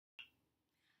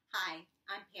Hi,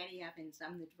 I'm Patty Evans.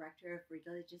 I'm the Director of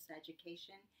Religious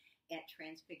Education at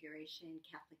Transfiguration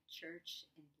Catholic Church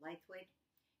in Blythewood,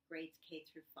 grades K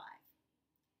through 5.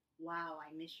 Wow,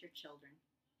 I miss your children.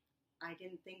 I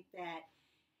didn't think that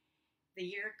the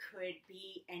year could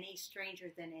be any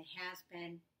stranger than it has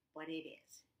been, but it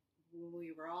is.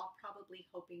 We were all probably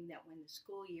hoping that when the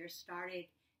school year started,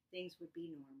 things would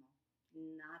be normal.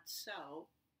 Not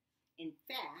so. In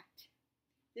fact,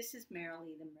 this is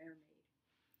Merrily the Mermaid.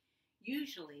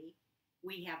 Usually,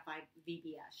 we have by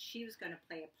VBS. She was going to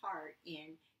play a part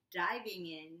in diving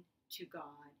in to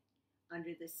God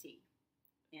under the sea.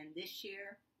 And this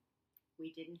year,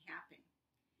 we didn't happen.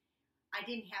 I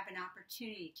didn't have an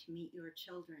opportunity to meet your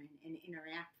children and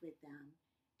interact with them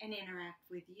and interact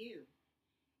with you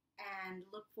and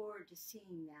look forward to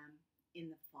seeing them in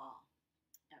the fall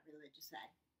at Religious Ed.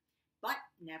 But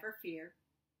never fear,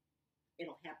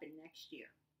 it'll happen next year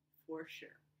for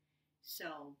sure.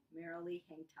 So, merrily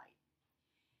hang tight.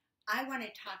 I want to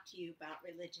talk to you about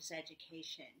religious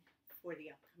education for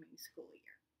the upcoming school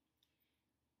year.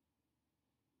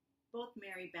 Both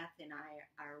Mary Beth and I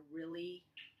are really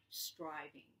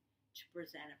striving to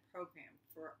present a program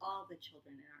for all the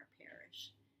children in our parish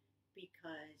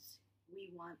because we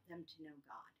want them to know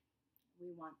God. We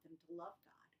want them to love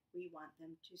God. We want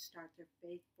them to start their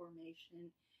faith formation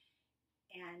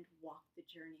and walk the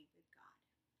journey with God.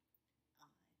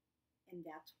 And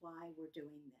that's why we're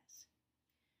doing this.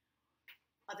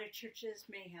 Other churches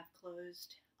may have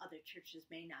closed. Other churches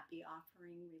may not be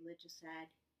offering religious ed,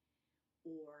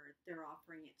 or they're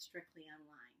offering it strictly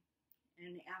online.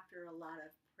 And after a lot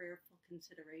of prayerful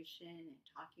consideration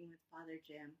and talking with Father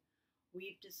Jim,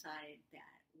 we've decided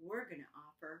that we're going to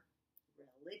offer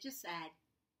religious ed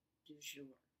du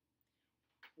jour.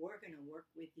 We're going to work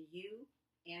with you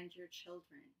and your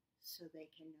children so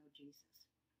they can know Jesus.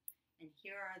 And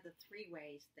here are the 3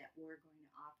 ways that we're going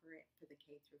to offer it for the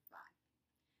K through 5.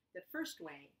 The first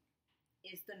way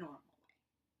is the normal way.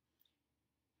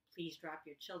 Please drop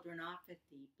your children off at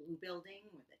the blue building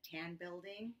or the tan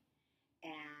building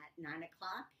at 9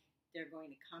 o'clock. They're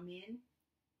going to come in.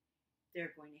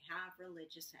 They're going to have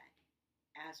religious ed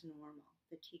as normal.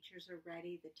 The teachers are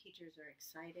ready. The teachers are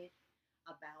excited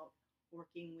about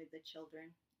working with the children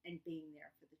and being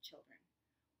there for the children.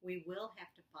 We will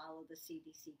have to follow the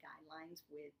CDC guidelines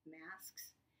with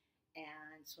masks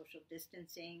and social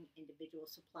distancing, individual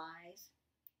supplies.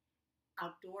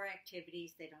 Outdoor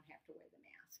activities, they don't have to wear the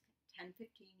mask.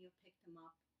 10:15, you'll pick them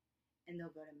up and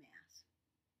they'll go to Mass.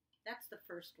 That's the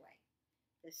first way.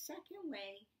 The second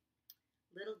way,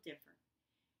 a little different.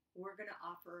 We're going to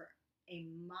offer a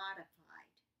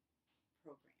modified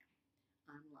program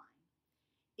online.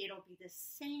 It'll be the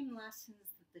same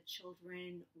lessons that the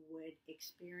children would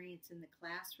experience in the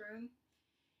classroom,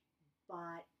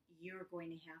 but you're going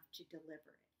to have to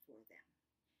deliver it for them.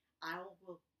 I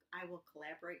will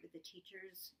collaborate with the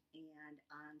teachers and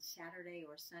on Saturday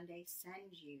or Sunday send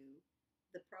you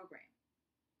the program.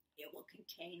 It will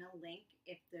contain a link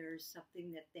if there's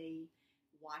something that they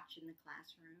watch in the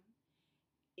classroom.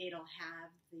 It'll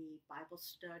have the Bible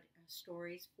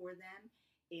stories for them.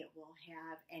 It will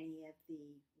have any of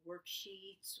the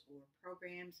worksheets or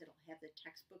programs. It'll have the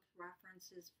textbook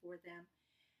references for them.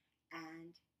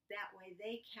 And that way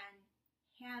they can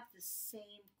have the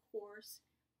same course,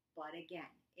 but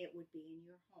again, it would be in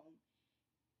your home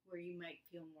where you might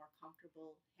feel more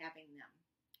comfortable having them.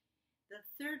 The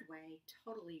third way,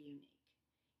 totally unique.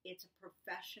 It's a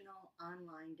professional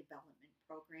online development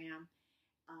program.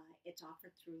 It's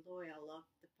offered through Loyola,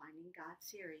 the Finding God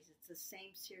series. It's the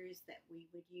same series that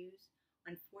we would use.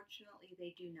 Unfortunately,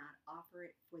 they do not offer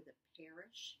it for the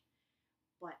parish,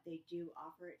 but they do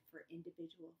offer it for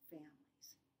individual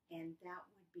families. And that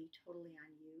would be totally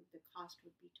on you. The cost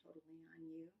would be totally on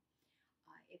you.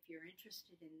 If you're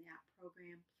interested in that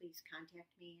program, please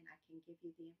contact me and I can give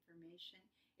you the information.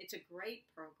 It's a great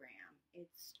program.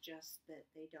 It's just that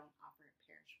they don't offer it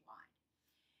parish-wide.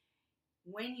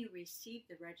 When you receive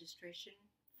the registration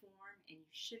form, and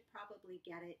you should probably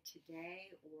get it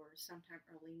today or sometime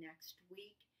early next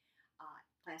week,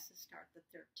 classes start the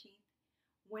 13th.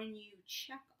 When you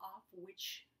check off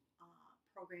which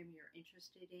program you're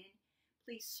interested in,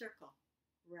 please circle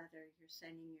whether you're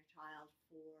sending your child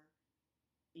for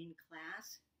in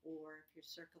class, or if you're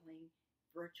circling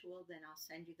virtual, then I'll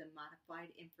send you the modified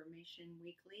information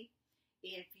weekly.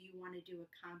 If you want to do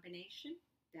a combination,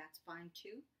 that's fine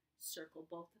too. Circle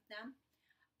both of them.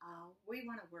 We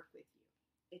want to work with you.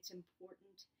 It's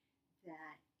important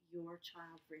that your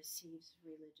child receives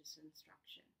religious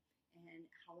instruction, and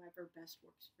however best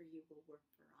works for you will work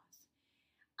for us.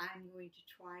 I'm going to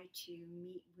try to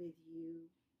meet with you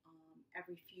every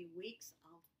every few weeks,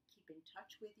 I'll keep in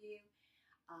touch with you.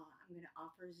 I'm going to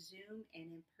offer Zoom and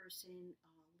in-person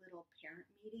little parent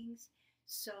meetings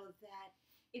so that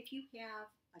if you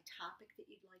have a topic that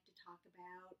you'd like to talk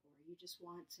about or you just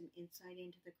want some insight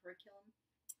into the curriculum,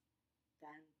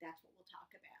 then that's what we'll talk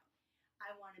about.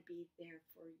 I want to be there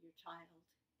for your child,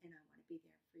 and I want to be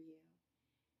there for you.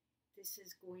 This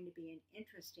is going to be an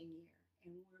interesting year,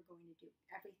 and we're going to do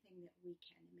everything that we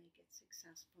can to make it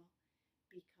successful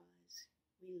because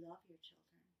we love your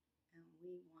children, and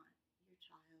we want your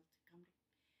child to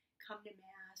come to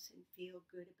Mass and feel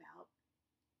good about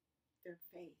their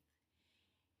faith.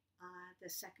 The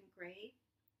second grade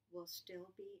will still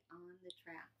be on the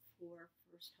track for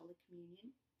First Holy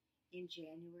Communion. In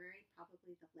January,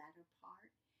 probably the latter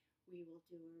part, we will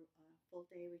do a full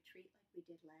day retreat like we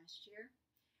did last year.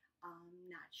 I'm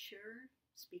not sure,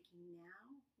 speaking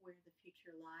now, where the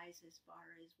future lies as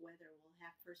far as whether we'll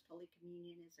have First Holy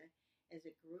Communion as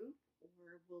a group,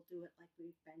 or we'll do it like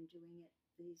we've been doing it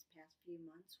these past few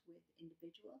months with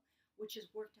individual, which has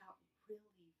worked out really,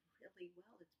 really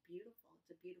well. It's beautiful.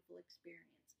 It's a beautiful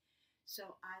experience.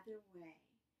 So either way,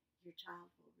 your child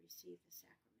will receive the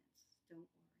sacraments. Don't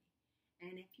worry.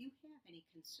 And if you have any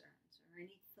concerns or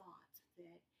any thoughts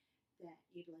that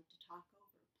you'd like to talk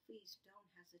over, please don't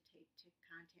hesitate to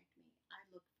contact me. I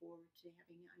look forward to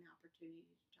having an opportunity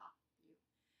to talk with you.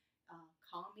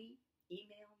 Call me,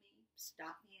 email me,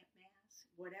 stop me at Mass,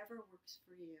 whatever works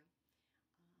for you.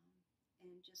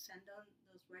 And just send on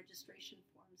those registration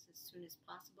forms as soon as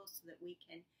possible so that we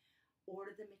can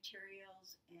order the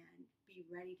materials and be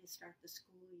ready to start the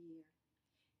school year.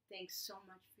 Thanks so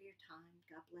much for your time.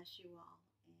 God bless you all,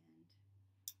 and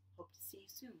hope to see you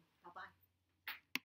soon. Bye-bye.